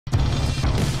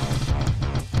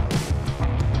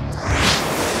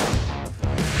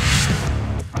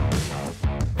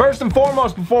First and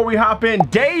foremost, before we hop in,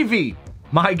 Davey,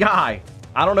 my guy.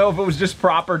 I don't know if it was just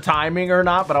proper timing or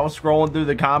not, but I was scrolling through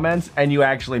the comments and you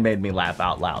actually made me laugh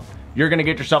out loud. You're gonna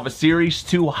get yourself a Series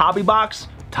 2 hobby box.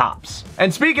 Tops.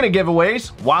 And speaking of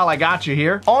giveaways, while I got you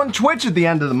here, on Twitch at the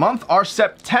end of the month, our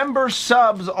September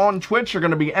subs on Twitch are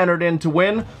going to be entered in to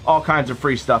win all kinds of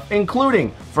free stuff, including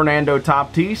Fernando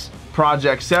Tatis,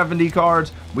 Project 70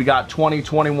 cards. We got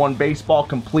 2021 baseball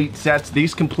complete sets.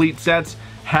 These complete sets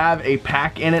have a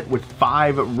pack in it with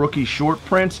 5 rookie short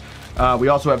prints. We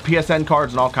also have PSN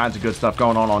cards and all kinds of good stuff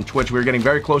going on Twitch. We're getting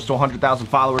very close to 100,000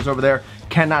 followers over there.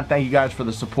 Cannot thank you guys for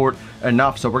the support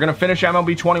enough. So we're going to finish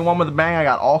MLB 21 with a bang. I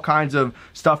got all kinds of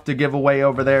stuff to give away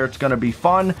over there. It's going to be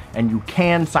fun, and you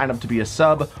can sign up to be a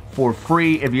sub for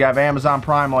free. If you have Amazon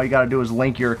Prime, all you got to do is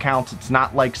link your accounts. It's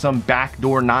not like some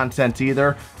backdoor nonsense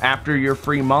either. After your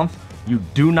free month, you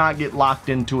do not get locked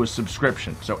into a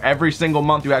subscription. So every single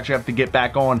month, you actually have to get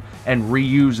back on and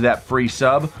reuse that free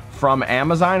sub from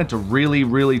Amazon. It's a really,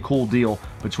 really cool deal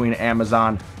between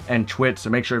Amazon and Twitch. So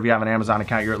make sure if you have an Amazon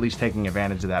account, you're at least taking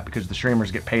advantage of that, because the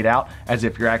streamers get paid out as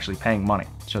if you're actually paying money.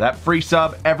 So that free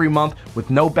sub every month with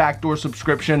no backdoor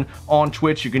subscription on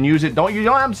Twitch. You can use it. You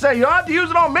don't have to say, you don't have to use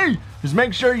it on me. Just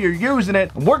make sure you're using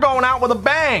it. We're going out with a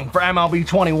bang for MLB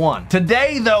 21.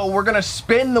 Today, though, we're going to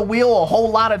spin the wheel a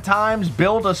whole lot of times,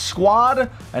 build a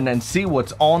squad, and then see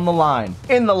what's on the line.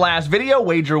 In the last video,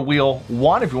 Wager Wheel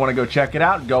 1. If you want to go check it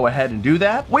out, go ahead and do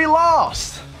that. We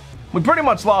lost. We pretty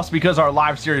much lost because our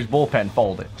live series bullpen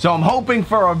folded. So I'm hoping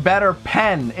for a better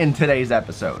pen in today's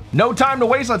episode. No time to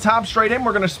waste. Let's hop straight in.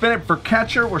 We're going to spin it for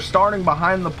catcher. We're starting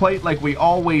behind the plate like we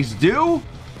always do.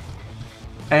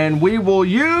 And we will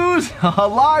use a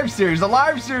live series. The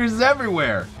live series is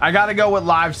everywhere. I got to go with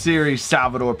live series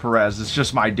Salvador Perez. It's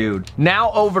just my dude.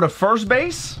 Now over to first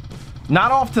base.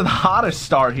 Not off to the hottest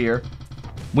start here.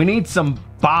 We need some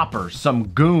boppers, some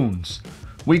goons.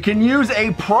 We can use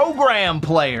a program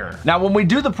player. Now, when we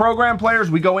do the program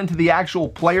players, we go into the actual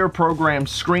player program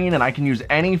screen, and I can use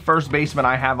any first baseman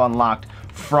I have unlocked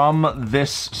from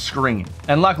this screen.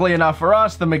 And luckily enough for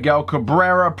us, the Miguel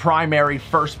Cabrera primary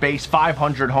first base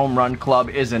 500 home run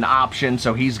club is an option,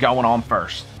 so he's going on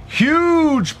first.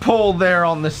 Huge pull there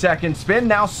on the second spin.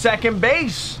 Now second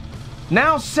base.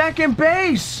 Now second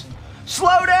base.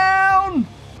 Slow down.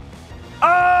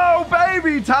 Oh,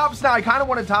 baby, tops now. I kind of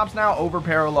wanted tops now over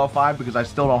parallel 5 because I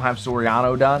still don't have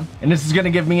Soriano done. And this is going to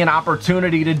give me an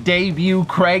opportunity to debut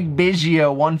Craig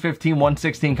Biggio, 115,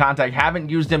 116 contact. Haven't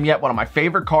used him yet. One of my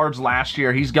favorite cards last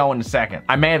year. He's going to second.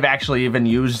 I may have actually even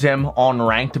used him on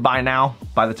ranked by now,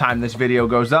 by the time this video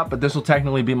goes up, but this will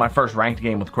technically be my first ranked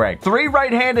game with Craig. 3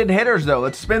 right-handed hitters, though.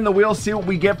 Let's spin the wheel, see what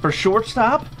we get for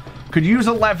shortstop. Could use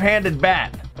a left-handed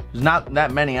bat. There's not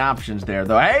that many options there,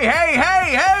 though. Hey,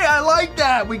 I like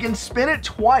that. We can spin it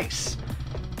twice.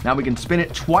 Now we can spin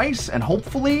it twice, and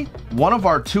hopefully one of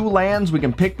our 2 lands we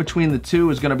can pick between the 2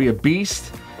 is going to be a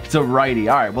beast. It's a righty.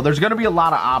 All right, well, there's going to be a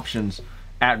lot of options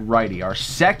at righty. Our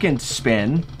second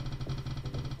spin,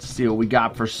 let's see what we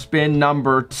got for spin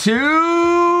number 2.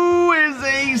 Is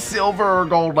a silver or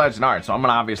gold legend. All right, so I'm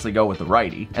gonna obviously go with the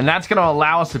righty, and that's gonna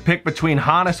allow us to pick between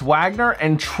Honus Wagner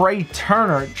and Trey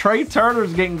Turner. Trey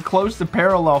Turner's getting close to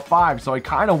parallel 5, so I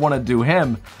kind of want to do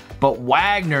him, but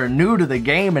Wagner, new to the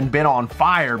game and been on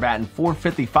fire, batting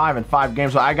 .455 in 5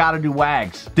 games, so I gotta do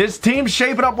Wags. This team's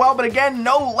shaping up well, but again,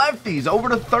 no lefties. Over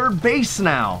to third base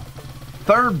now.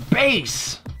 Third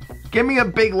base. Give me a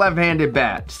big left-handed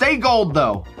bat. Stay gold,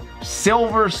 though.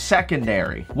 Silver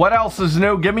secondary. What else is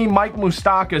new? Give me Mike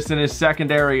Moustakas in his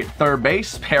secondary at third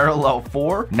base, parallel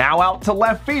 4. Now out to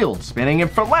left field, spinning it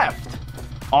for left.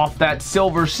 Off that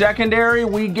silver secondary,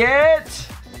 we get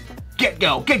get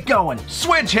going,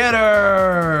 switch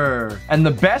hitter. And the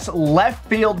best left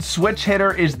field switch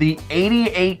hitter is the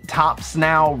 88 Topps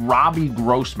Now Robbie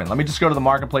Grossman. Let me just go to the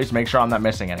marketplace, make sure I'm not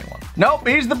missing anyone. Nope,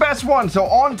 he's the best one. So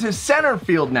on to center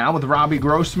field now with Robbie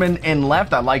Grossman in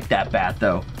left. I like that bat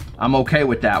though. I'm okay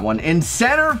with that one. In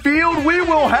center field, we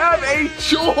will have a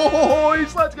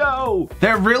choice. Let's go.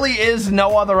 There really is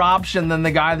no other option than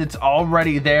the guy that's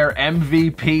already there,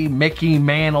 MVP Mickey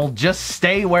Mantle. Just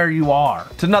stay where you are.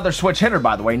 It's another switch hitter,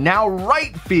 by the way. Now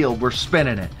right field, we're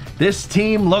spinning it. This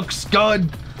team looks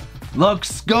good.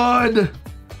 Looks good.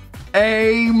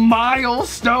 A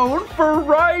milestone for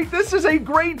right. This is a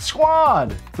great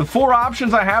squad. The 4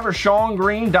 options I have are Sean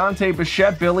Green, Dante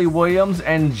Bichette, Billy Williams,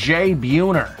 and Jay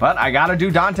Buhner. But I gotta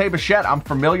do Dante Bichette. I'm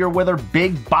familiar with her.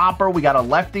 Big bopper. We got a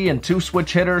lefty and 2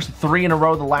 switch hitters, 3 in a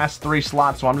row the last 3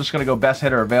 slots. So I'm just gonna go best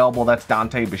hitter available. That's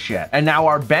Dante Bichette. And now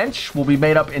our bench will be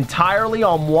made up entirely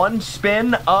on 1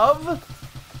 spin of...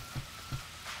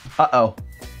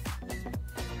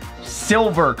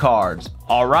 silver cards.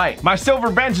 All right, my silver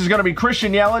bench is going to be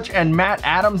Christian Yelich and Matt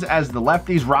Adams as the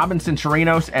lefties, Robinson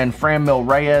Chirinos and Franmil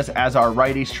Reyes as our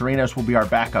righties. Chirinos will be our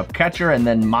backup catcher, and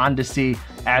then Mondesi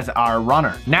as our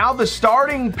runner. Now the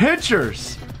starting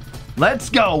pitchers. Let's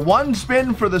go. One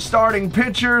spin for the starting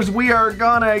pitchers. We are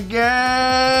gonna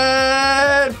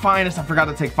get Finest. I forgot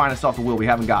to take Finest off the wheel. We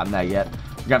haven't gotten that yet.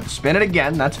 We got to spin it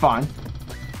again. That's fine.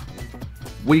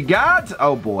 We got,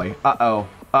 oh boy. Uh-oh.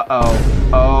 Uh-oh.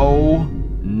 Oh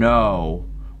no.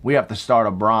 We have to start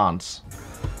a bronze.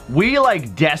 We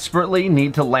like desperately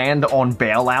need to land on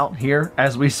bailout here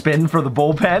as we spin for the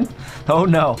bullpen. Oh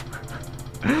no.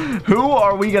 Who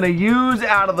are we gonna use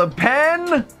out of the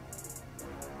pen?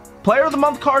 Player of the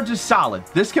Month cards is solid.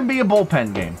 This can be a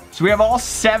bullpen game. So we have all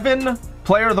 7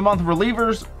 Player of the Month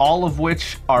relievers, all of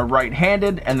which are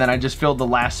right-handed, and then I just filled the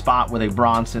last spot with a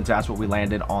bronze since that's what we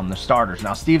landed on the starters.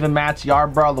 Now, Steven Matz,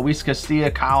 Yarbrough, Luis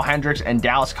Castillo, Kyle Hendricks, and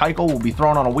Dallas Keuchel will be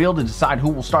thrown on a wheel to decide who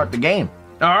will start the game.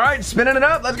 All right, spinning it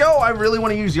up. Let's go. I really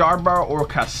want to use Yarbrough or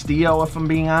Castillo, if I'm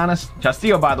being honest.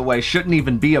 Castillo, by the way, shouldn't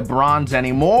even be a bronze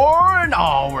anymore. And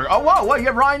whoa, you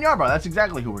have Ryan Yarbrough. That's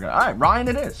exactly who we're going to. All right, Ryan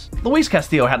it is. Luis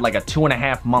Castillo had like a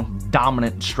 2.5-month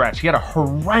dominant stretch. He had a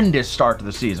horrendous start to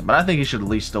the season, but I think he should at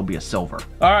least still be a silver.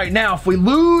 All right, now, if we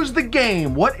lose the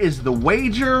game, what is the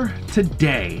wager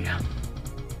today?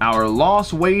 Our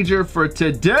loss wager for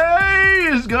today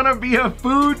is gonna be a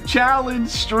food challenge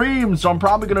stream. So I'm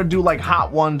probably gonna do like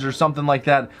hot ones or something like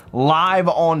that live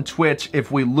on Twitch if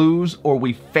we lose or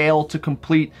we fail to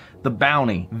complete the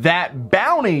bounty. That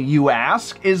bounty, you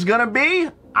ask, is gonna be,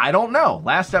 I don't know.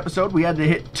 Last episode, we had to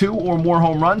hit 2 or more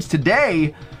home runs.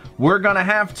 Today, we're gonna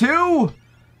have to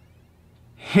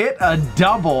hit a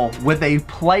double with a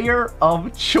player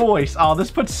of choice. Oh,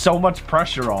 this puts so much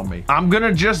pressure on me. I'm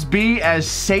gonna just be as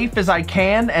safe as I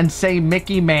can and say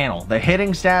Mickey Mantle. The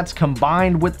hitting stats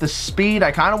combined with the speed,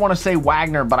 I kind of want to say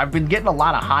Wagner, but I've been getting a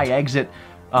lot of high exit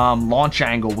launch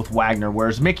angle with Wagner,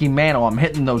 whereas Mickey Mantle, I'm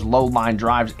hitting those low line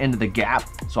drives into the gap.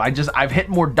 So I've hit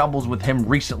more doubles with him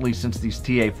recently since these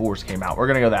TA4s came out. We're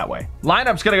gonna go that way.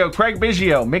 Lineup's gonna go Craig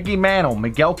Biggio, Mickey Mantle,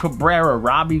 Miguel Cabrera,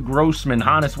 Robbie Grossman,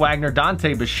 Hannes Wagner,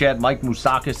 Dante Bichette, Mike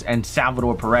Moustakas, and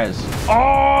Salvador Perez.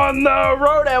 On the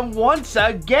road, and once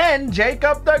again,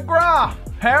 Jacob DeGraw,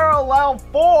 parallel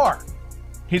 4.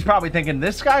 He's probably thinking,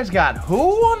 this guy's got who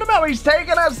on the map? He's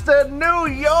taking us to New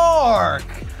York.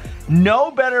 No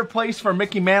better place for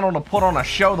Mickey Mantle to put on a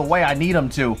show the way I need him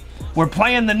to. We're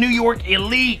playing the New York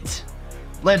Elite.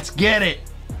 Let's get it.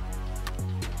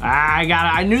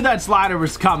 I knew that slider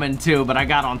was coming too, but I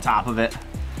got on top of it.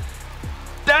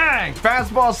 Dang,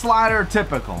 fastball slider,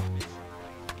 typical.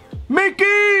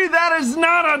 Mickey, that is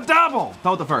not a double.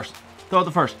 Throw it the first, throw it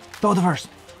the first, throw it the first.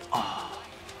 Oh.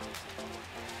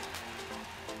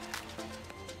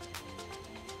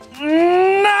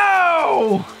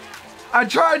 No! I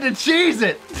tried to cheese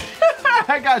it.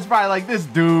 That guy's probably like, this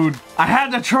dude. I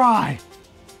had to try.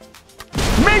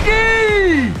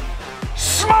 Mickey!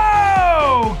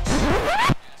 Smoked!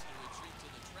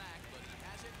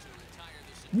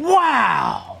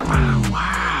 Wow!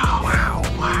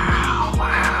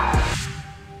 Wow.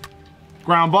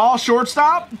 Ground ball,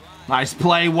 shortstop. Nice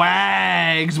play,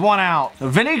 Wags. 1 out.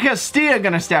 Vinny Castilla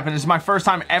gonna step in. This is my first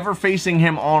time ever facing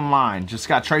him online. Just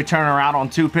got Trey Turner out on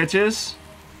 2 pitches.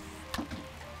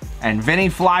 And Vinny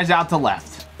flies out to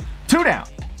left. 2 down.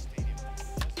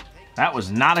 That was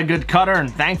not a good cutter,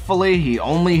 and thankfully, he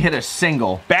only hit a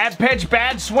single. Bad pitch,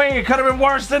 bad swing. It could have been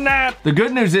worse than that. The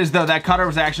good news is, though, that cutter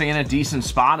was actually in a decent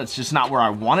spot. It's just not where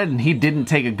I wanted, and he didn't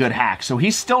take a good hack. So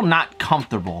he's still not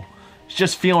comfortable. He's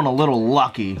just feeling a little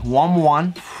lucky.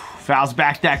 1-1. Fouls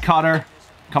back that cutter.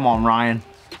 Come on, Ryan.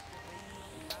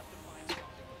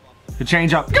 The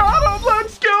changeup. Got him!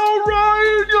 Let's go,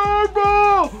 Ryan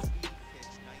Yarbrough!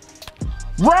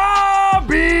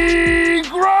 Robbie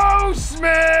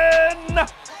Grossman!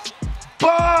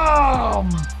 Bomb!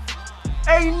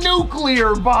 A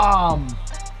nuclear bomb!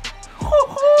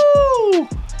 Woohoo!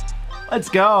 Let's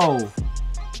go.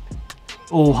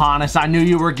 Oh, Hannes, I knew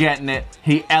you were getting it.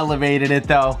 He elevated it,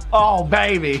 though. Oh,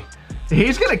 baby.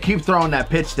 He's going to keep throwing that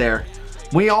pitch there.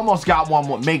 We almost got one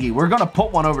with Miggy. We're going to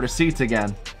put one over the seats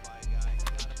again.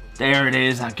 There it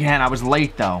is. Again, I was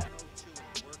late, though.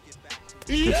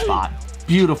 Good spot.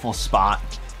 Beautiful spot.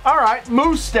 All right,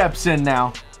 Moose steps in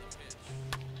now.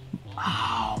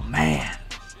 Oh, man.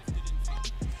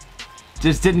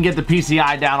 Just didn't get the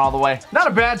PCI down all the way. Not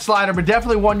a bad slider, but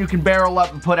definitely one you can barrel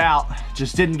up and put out.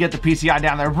 Just didn't get the PCI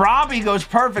down there. Robbie goes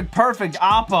perfect,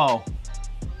 Oppo.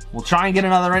 We'll try and get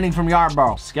another inning from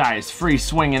Yarbrough. This guy is free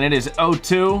swinging. It is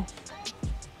 0-2.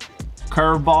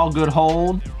 Curveball, good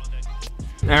hold.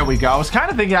 There we go. I was kind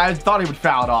of thinking, I thought he would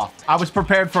foul it off. I was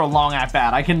prepared for a long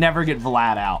at-bat. I can never get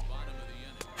Vlad out.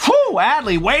 Whew,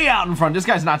 Adley way out in front. This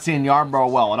guy's not seeing Yarborough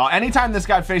well at all. Anytime this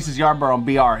guy faces Yarborough on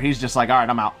BR, he's just like, all right,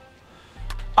 I'm out.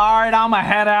 All right, I'm a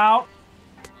head out.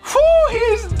 Whew,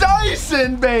 he's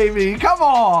Dyson, baby. Come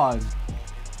on.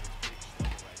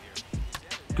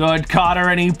 Good cutter,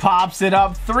 and he pops it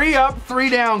up. 3 up,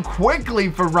 3 down quickly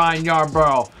for Ryan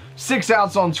Yarborough. 6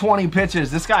 outs on 20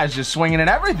 pitches. This guy's just swinging at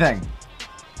everything.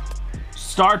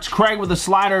 Starts Craig with the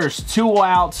sliders. 2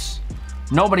 outs.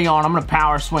 Nobody on. I'm going to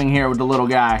power swing here with the little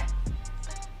guy.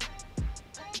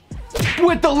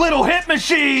 With the little hit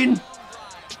machine.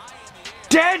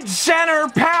 Dead center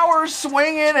power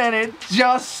swinging, and it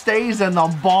just stays in the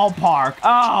ballpark.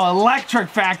 Oh, electric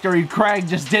factory. Craig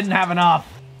just didn't have enough.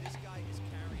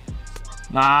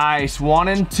 Nice. 1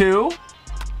 and 2.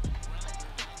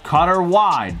 Cutter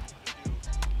wide.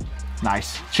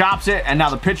 Nice. Chops it, and now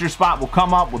the pitcher spot will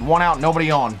come up with 1 out, nobody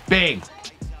on. Big.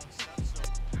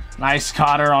 Nice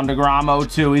cutter on DeGrom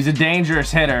 0-2. He's a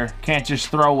dangerous hitter. Can't just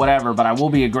throw whatever, but I will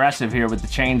be aggressive here with the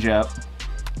changeup.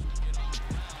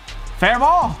 Fair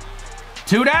ball.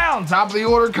 2 down. Top of the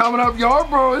order coming up.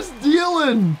 Yarborough is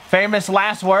dealing. Famous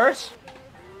last words.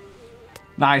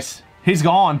 Nice. He's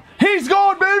gone. He's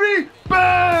gone, baby.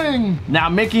 Bang! Now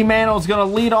Mickey Mantle's going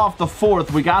to lead off the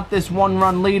 4th. We got this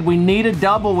 1-run lead. We need a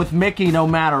double with Mickey no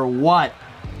matter what.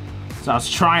 So I was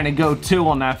trying to go 2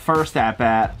 on that first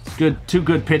at-bat. Good, 2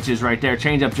 good pitches right there.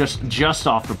 Change up just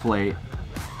off the plate.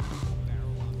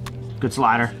 Good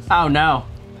slider. Oh no.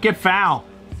 Get foul.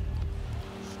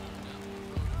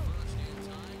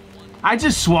 I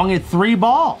just swung at 3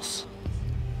 balls.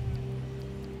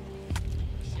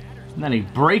 And then he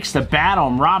breaks the bat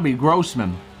on Robbie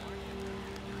Grossman.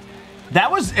 That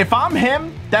was, if I'm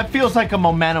him, that feels like a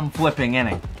momentum flipping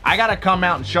inning. I gotta come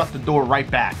out and shut the door right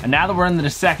back. And now that we're into the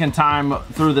 2nd time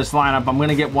through this lineup, I'm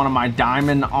gonna get one of my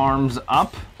diamond arms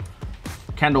up.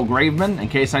 Kendall Graveman, in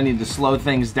case I need to slow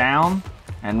things down.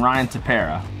 And Ryan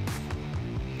Tepera.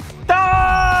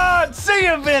 Ah, see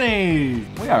ya, Vinny!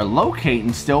 We are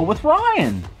locating still with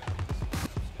Ryan.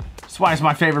 That's why he's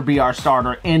my favorite BR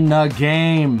starter in the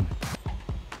game.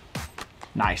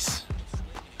 Nice.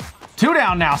 2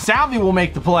 down now. Shelfy will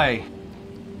make the play.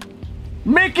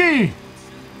 Mickey!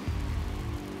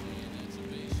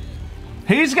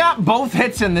 He's got both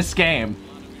hits in this game.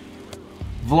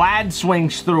 Vlad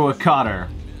swings through a cutter.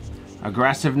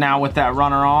 Aggressive now with that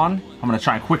runner on. I'm going to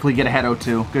try and quickly get ahead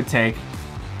 0-2. Good take.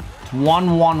 It's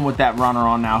 1-1 with that runner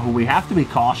on now, who we have to be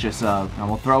cautious of. And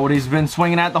we'll throw what he's been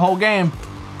swinging at the whole game.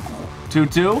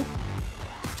 2-2.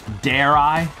 Dare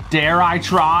I? Dare I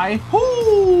try?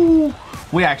 Woo!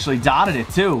 We actually dotted it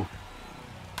too.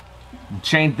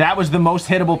 That was the most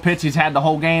hittable pitch he's had the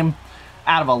whole game.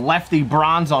 Out of a lefty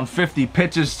bronze on 50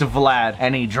 pitches to Vlad.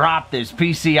 And he dropped his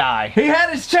PCI. He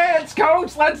had his chance,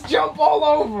 coach. Let's jump all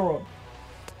over him.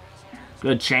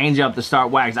 Good changeup to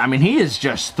start Wags. I mean, he is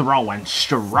just throwing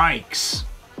strikes.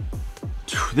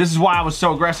 This is why I was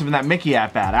so aggressive in that Mickey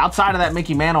at-bat. Outside of that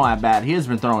Mickey Mantle at-bat, he has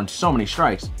been throwing so many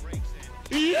strikes.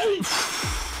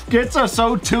 Gets us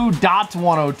 0-2, dots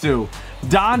 102.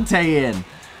 Dante in.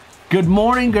 Good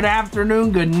morning, good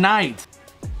afternoon, good night.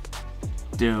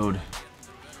 Dude.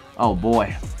 Oh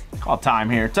boy. Call time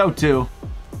here. It's 0-2.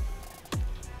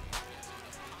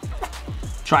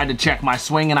 Tried to check my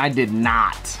swing and I did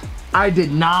not. I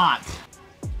did not.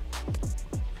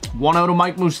 1-0 to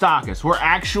Mike Moustakas. We're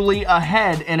actually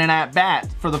ahead in an at-bat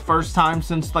for the first time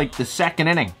since like the 2nd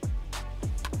inning.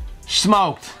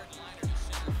 Smoked.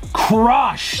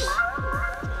 Crushed.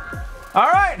 All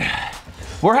right.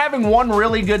 We're having one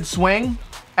really good swing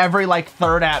every like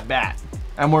 3rd at-bat.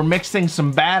 And we're mixing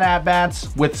some bad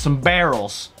at-bats with some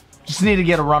barrels. Just need to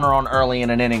get a runner on early in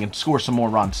an inning and score some more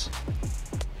runs.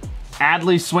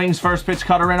 Adley swings first pitch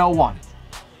cutter in 0-1.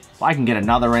 If I can get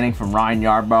another inning from Ryan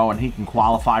Yarborough and he can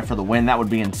qualify for the win, that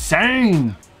would be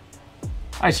insane.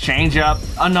 Nice changeup.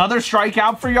 Another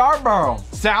strikeout for Yarborough.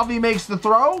 Shelfy makes the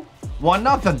throw.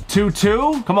 1-0.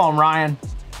 2-2. Come on, Ryan.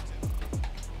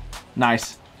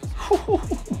 Nice.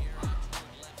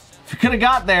 If you could have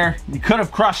got there, you could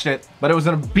have crushed it, but it was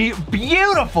in a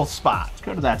beautiful spot. Let's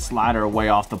go to that slider way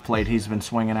off the plate he's been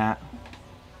swinging at.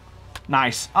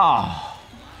 Nice. Oh.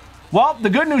 Well, the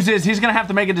good news is he's going to have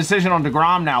to make a decision on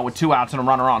DeGrom now with 2 outs and a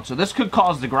runner on. So this could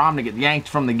cause DeGrom to get yanked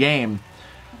from the game.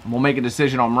 And we'll make a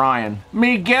decision on Ryan.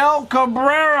 Miguel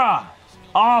Cabrera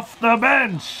off the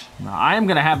bench. Now, I am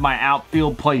going to have my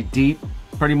outfield play deep.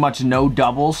 Pretty much no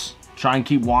doubles. Try and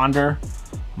keep Wander.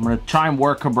 I'm going to try and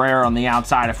work Cabrera on the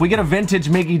outside. If we get a vintage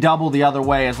Miggy double the other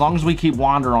way, as long as we keep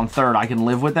Wander on 3rd, I can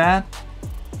live with that.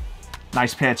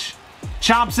 Nice pitch.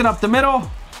 Chops it up the middle.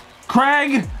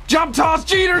 Craig, jump toss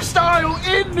Jeter style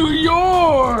in New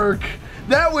York.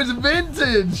 That was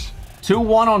vintage.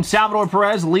 2-1 on Salvador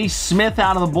Perez. Lee Smith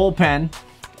out of the bullpen.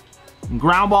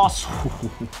 Ground ball.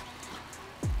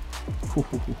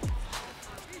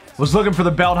 Was looking for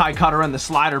the belt high cutter and the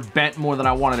slider bent more than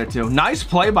I wanted it to. Nice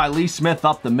play by Lee Smith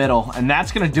up the middle. And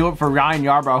that's going to do it for Ryan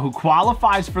Yarbrough, who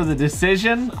qualifies for the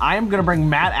decision. I am going to bring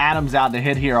Matt Adams out to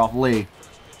hit here off Lee.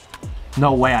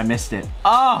 No way I missed it.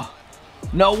 Oh,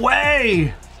 no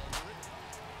way.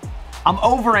 I'm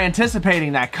over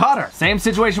anticipating that cutter. Same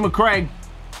situation with Craig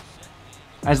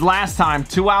as last time.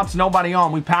 2 outs, nobody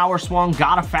on. We power swung,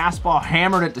 got a fastball,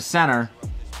 hammered it to center.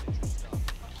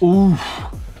 Oof.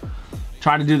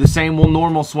 Try to do the same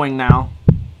normal swing now.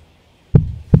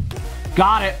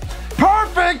 Got it.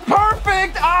 Perfect,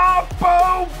 perfect.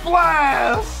 Oppo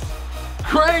blast.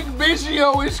 Craig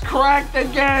Biggio is cracked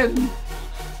again.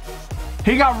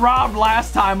 He got robbed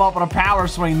last time up on a power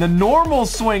swing. The normal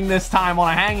swing this time on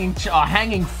a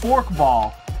hanging fork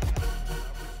ball.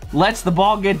 Lets the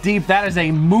ball get deep. That is a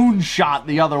moonshot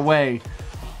the other way.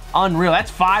 Unreal.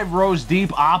 That's 5 rows deep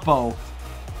Oppo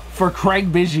for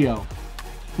Craig Biggio.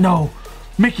 No.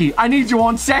 Mickey, I need you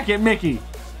on second, Mickey.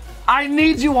 I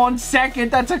need you on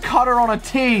second. That's a cutter on a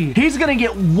tee. He's going to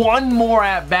get one more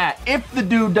at bat if the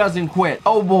dude doesn't quit.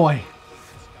 Oh, boy.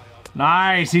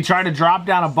 Nice. He tried to drop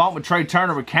down a bunt with Trey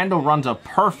Turner, but Kendall runs a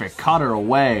perfect cutter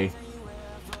away.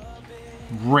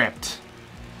 Ripped.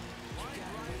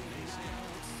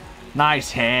 Nice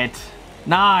hit.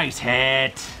 Nice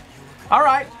hit. All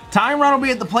right. Time run will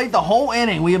be at the plate the whole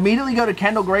inning. We immediately go to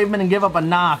Kendall Graveman and give up a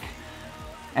knock.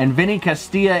 And Vinny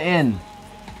Castilla in.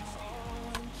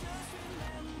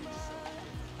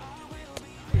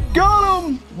 Got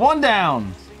him! 1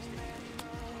 down.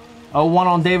 0-1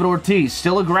 on David Ortiz.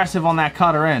 Still aggressive on that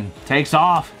cutter in. Takes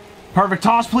off. Perfect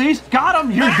toss, please. Got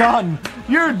him! You're done.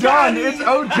 You're done. It's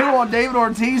 0-2 on David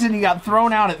Ortiz, and you got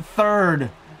thrown out at third.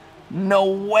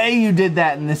 No way you did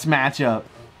that in this matchup.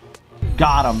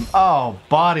 Got him. Oh,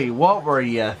 buddy, what were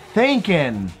you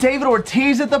thinking? David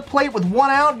Ortiz at the plate with 1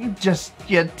 out.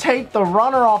 You take the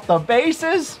runner off the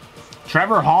bases.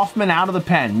 Trevor Hoffman out of the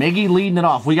pen. Miggy leading it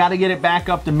off. We got to get it back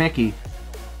up to Mickey.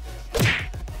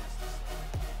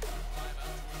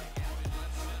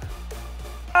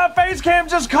 Face cam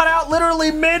just cut out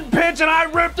literally mid-pitch, and I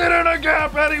ripped it in a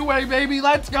gap anyway, baby.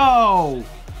 Let's go.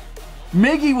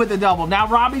 Miggy with the double. Now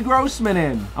Robbie Grossman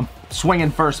in. I'm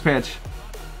swinging first pitch.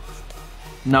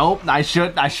 Nope, I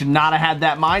should not have had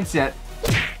that mindset.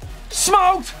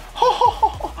 Smoked!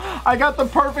 Oh, I got the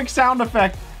perfect sound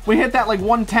effect. We hit that like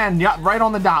 110. Yeah, right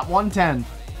on the dot. 110.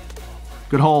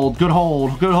 Good hold, good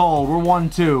hold, good hold. We're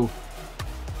 1-2.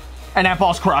 And that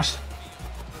ball's crushed.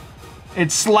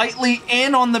 It's slightly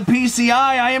in on the PCI.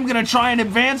 I am going to try and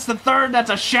advance to third. That's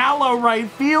a shallow right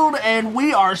field, and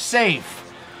we are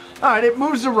safe. All right, it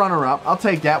moves the runner up. I'll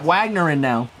take that. Wagner in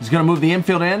now. He's going to move the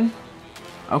infield in.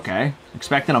 Okay,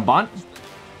 expecting a bunt.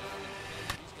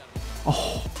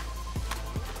 Oh,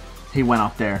 he went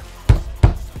up there.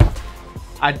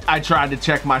 I tried to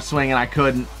check my swing and I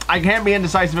couldn't. I can't be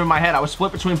indecisive in my head. I was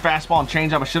split between fastball and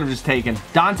changeup. I should have just taken.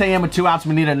 Dante in with 2 outs.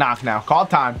 We need a knock now. Call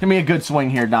time. Give me a good swing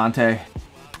here, Dante.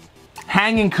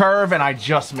 Hanging curve, and I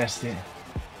just missed it.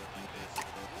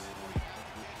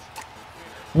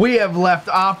 We have left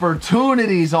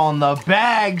opportunities on the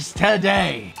bags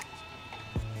today.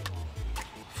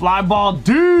 Fly ball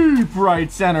deep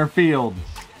right center field.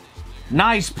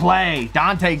 Nice play.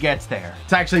 Dante gets there.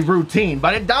 It's actually routine,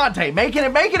 but it's Dante making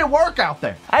it work out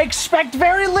there. I expect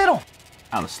very little.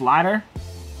 Out of slider.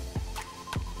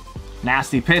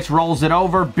 Nasty pitch, rolls it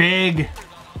over. Big.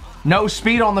 No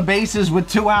speed on the bases with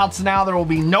 2 outs now. There will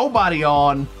be nobody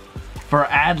on for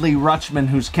Adley Rutschman,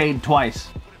 who's K'd twice.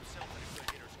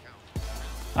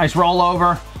 Nice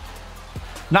rollover.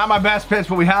 Not my best pitch,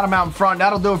 but we had him out in front.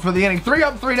 That'll do it for the inning. 3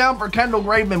 up, 3 down for Kendall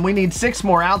Graveman. We need 6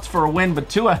 more outs for a win, but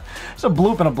it's a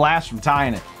bloop and a blast from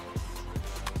tying it.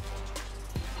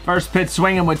 First pitch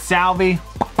swinging with Salvy.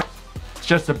 It's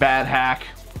just a bad hack.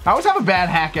 I always have a bad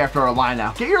hack after a line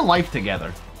out. Get your life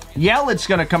together. Yelich's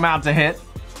going to come out to hit,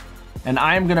 and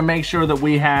I'm going to make sure that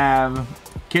we have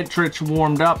Kittredge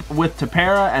warmed up with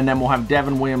Tepera, and then we'll have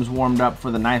Devin Williams warmed up for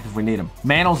the 9th if we need him.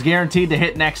 Mantl's guaranteed to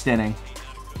hit next inning.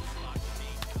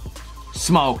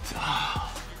 Smoked.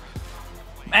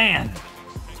 Man,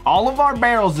 all of our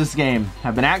barrels this game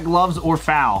have been at gloves or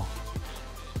foul.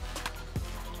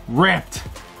 Ripped.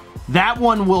 That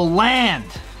one will land.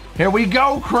 Here we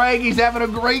go, Craig. He's having a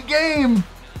great game.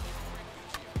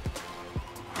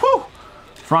 Whew.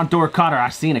 Front door cutter. I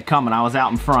seen it coming. I was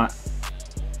out in front.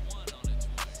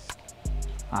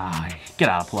 Get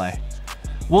out of play.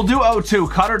 We'll do 0-2.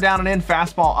 Cutter down and in,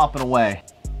 fastball up and away.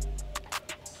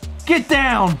 Get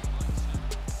down.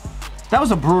 That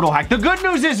was a brutal hack. The good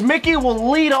news is Mickey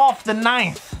will lead off the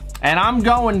 9th. And I'm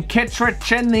going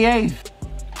Kittredge in the 8th.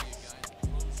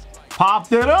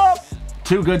 Popped it up.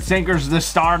 2 good sinkers to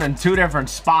start in 2 different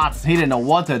spots. He didn't know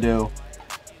what to do.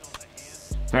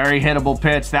 Very hittable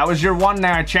pitch. That was your 1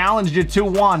 there. I challenged you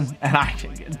 2-1. And I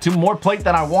 2 more plate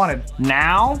than I wanted.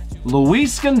 Now,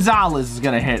 Luis Gonzalez is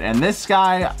going to hit. And this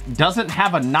guy doesn't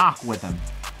have a knock with him.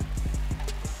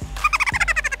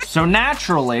 So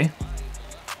naturally,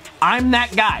 I'm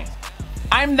that guy.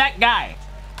 I'm that guy.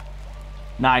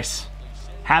 Nice.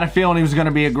 Had a feeling he was going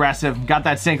to be aggressive. Got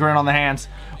that sinker in on the hands.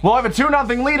 We'll have a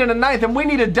 2-0 lead in the 9th, and we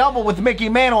need a double with Mickey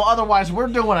Mantle. Otherwise, we're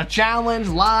doing a challenge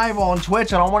live on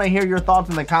Twitch, and I want to hear your thoughts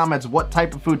in the comments what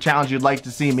type of food challenge you'd like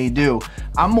to see me do.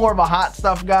 I'm more of a hot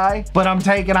stuff guy, but I'm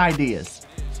taking ideas.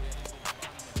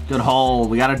 Good hole.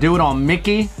 We got to do it on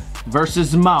Mickey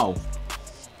versus Mo.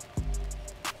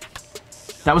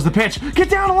 That was the pitch. Get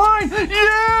down the line.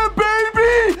 Yeah,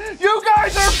 baby. You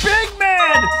guys are big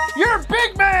man. You're a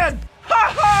big man.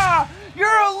 Ha ha. You're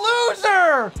a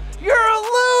loser. You're a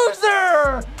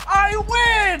loser. I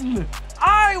win.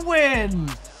 I win.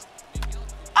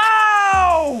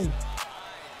 Ow.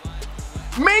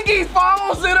 Mingy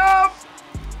follows it up.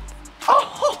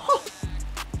 Oh.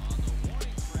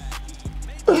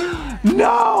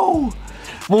 No.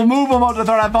 We'll move him up to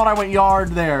 3rd. I thought I went yard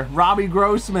there. Robbie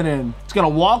Grossman in. It's going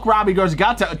to walk Robbie Grossman.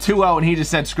 Got to 2-0, and he just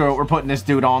said, screw it. We're putting this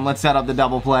dude on. Let's set up the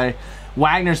double play.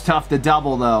 Wagner's tough to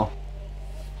double, though.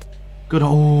 Good.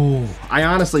 Oh, I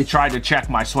honestly tried to check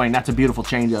my swing. That's a beautiful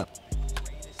changeup.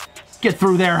 Get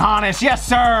through there, Hannes. Yes,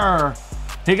 sir.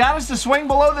 He got us to swing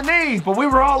below the knee, but we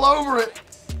were all over it.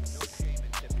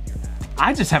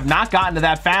 I just have not gotten to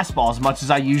that fastball as much as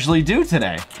I usually do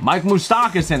today. Mike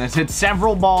Moustakas has hit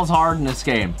several balls hard in this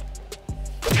game.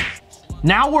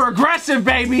 Now we're aggressive,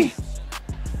 baby.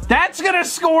 That's gonna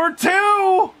score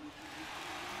 2.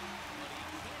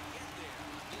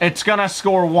 It's gonna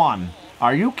score 1.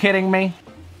 Are you kidding me?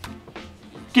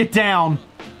 Get down.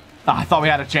 Oh, I thought we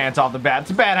had a chance off the bat.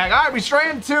 It's a bad hack. All right, we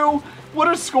strand 2. Would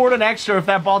have scored an extra if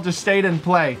that ball just stayed in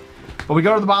play. But we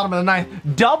go to the bottom of the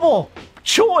 9th. Double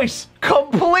choice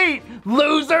complete,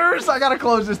 losers. I gotta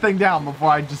close this thing down before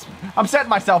I'm setting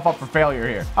myself up for failure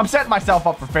here. I'm setting myself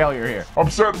up for failure here.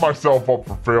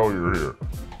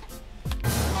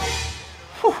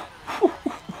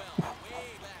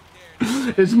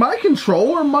 Is my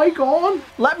controller mic on?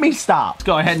 Let me stop. Let's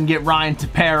go ahead and get Ryan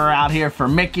Tepera out here for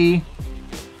Mickey.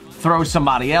 Throw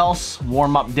somebody else.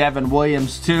 Warm up Devin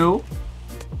Williams too.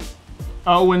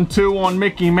 0-2 on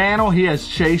Mickey Mantle. He has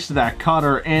chased that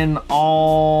cutter in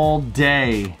all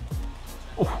day.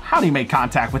 Oh, how do you make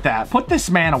contact with that? Put this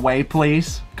man away,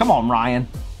 please. Come on, Ryan.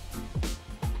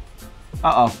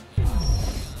 Uh-oh.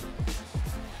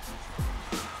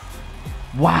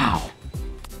 Wow.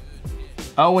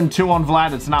 0-2 on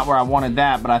Vlad. It's not where I wanted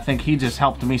that, but I think he just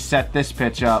helped me set this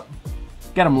pitch up.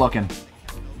 Get him looking.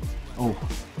 Oh,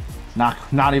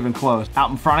 not even close.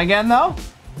 Out in front again, though.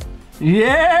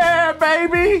 Yeah,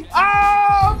 baby!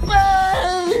 Oh,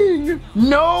 bang!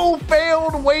 No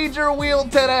failed wager wheel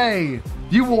today.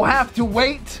 You will have to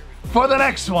wait for the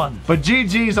next one. But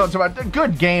GG's on to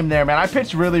good game there, man. I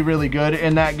pitched really, really good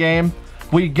in that game.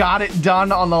 We got it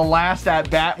done on the last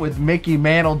at-bat with Mickey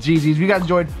Mantle. GG's. If you guys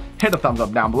enjoyed, hit a thumbs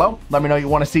up down below. Let me know what you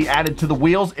want to see added to the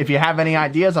wheels. If you have any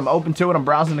ideas, I'm open to it. I'm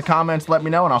browsing the comments. Let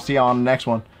me know, and I'll see you on the next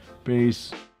one.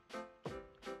 Peace.